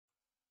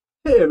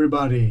Hey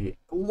everybody,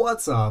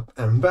 what's up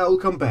and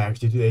welcome back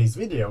to today's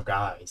video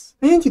guys.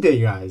 And today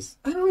guys,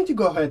 I'm going to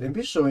go ahead and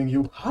be showing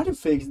you how to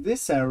fix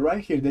this error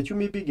right here that you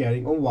may be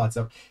getting on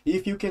WhatsApp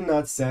if you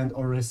cannot send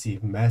or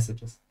receive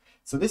messages.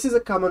 So this is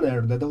a common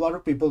error that a lot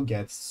of people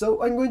get,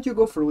 so I'm going to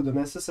go through the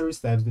necessary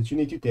steps that you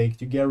need to take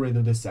to get rid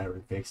of this error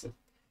and fix it.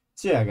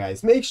 So yeah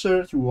guys, make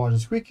sure to watch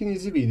this quick and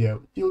easy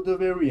video till the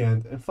very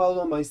end and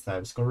follow my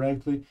steps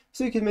correctly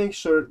so you can make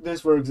sure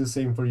this works the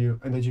same for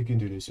you and that you can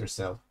do this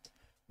yourself.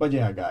 But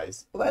yeah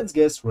guys, let's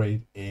get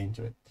straight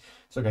into it.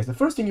 So guys, the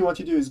first thing you want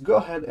to do is go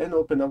ahead and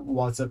open up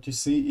WhatsApp to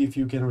see if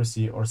you can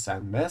receive or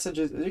send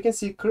messages. As you can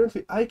see,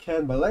 currently I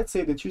can, but let's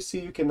say that you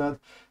see you cannot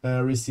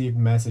receive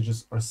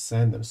messages or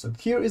send them. So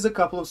here is a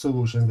couple of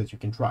solutions that you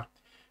can try.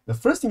 The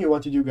first thing you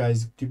want to do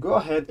guys, to go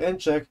ahead and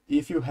check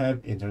if you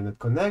have internet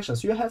connection.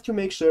 So you have to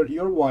make sure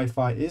your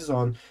Wi-Fi is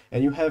on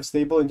and you have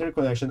stable internet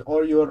connection,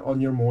 or you're on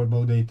your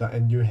mobile data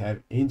and you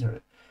have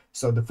internet.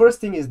 So the first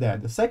thing is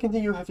that. The second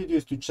thing you have to do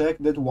is to check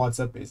that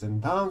WhatsApp isn't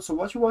down. So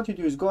what you want to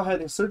do is go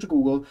ahead and search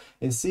Google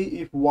and see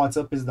if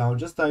WhatsApp is down.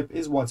 Just type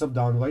 "is WhatsApp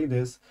down" like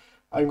this.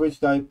 I'm going to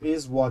type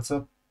 "is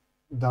WhatsApp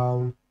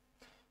down."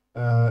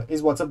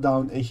 Is WhatsApp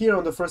down, and here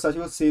on the first side you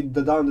will see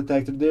the down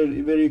detector there,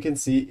 where you can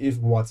see if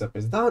WhatsApp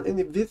is down. And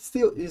if it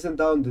still isn't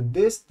down, then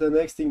the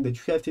next thing that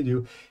you have to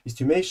do is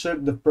to make sure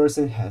the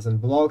person hasn't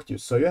blocked you.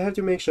 So you have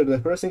to make sure the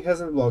person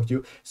hasn't blocked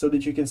you so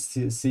that you can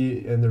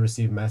see and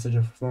receive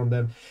messages from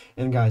them.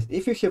 And guys,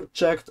 if you have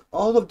checked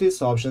all of these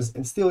options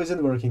and still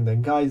isn't working,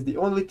 then guys, the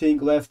only thing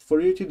left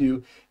for you to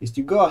do is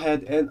to go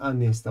ahead and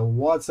uninstall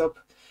WhatsApp.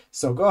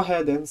 So go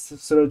ahead and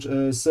search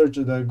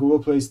the Google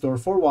Play Store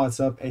for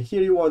WhatsApp, and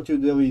here you want to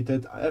delete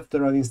it after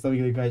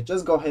uninstalling it guys.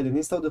 Just go ahead and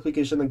install the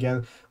application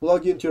again,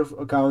 log into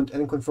your account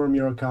and confirm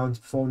your account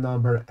phone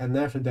number, and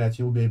after that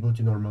you'll be able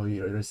to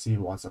normally receive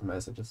WhatsApp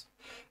messages.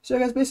 So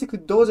guys, basically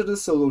those are the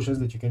solutions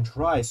that you can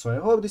try. So I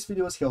hope this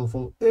video was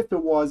helpful. If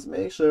it was,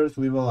 make sure to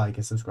leave a like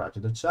and subscribe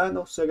to the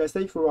channel. So guys,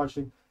 thank you for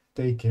watching,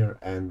 take care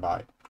and bye.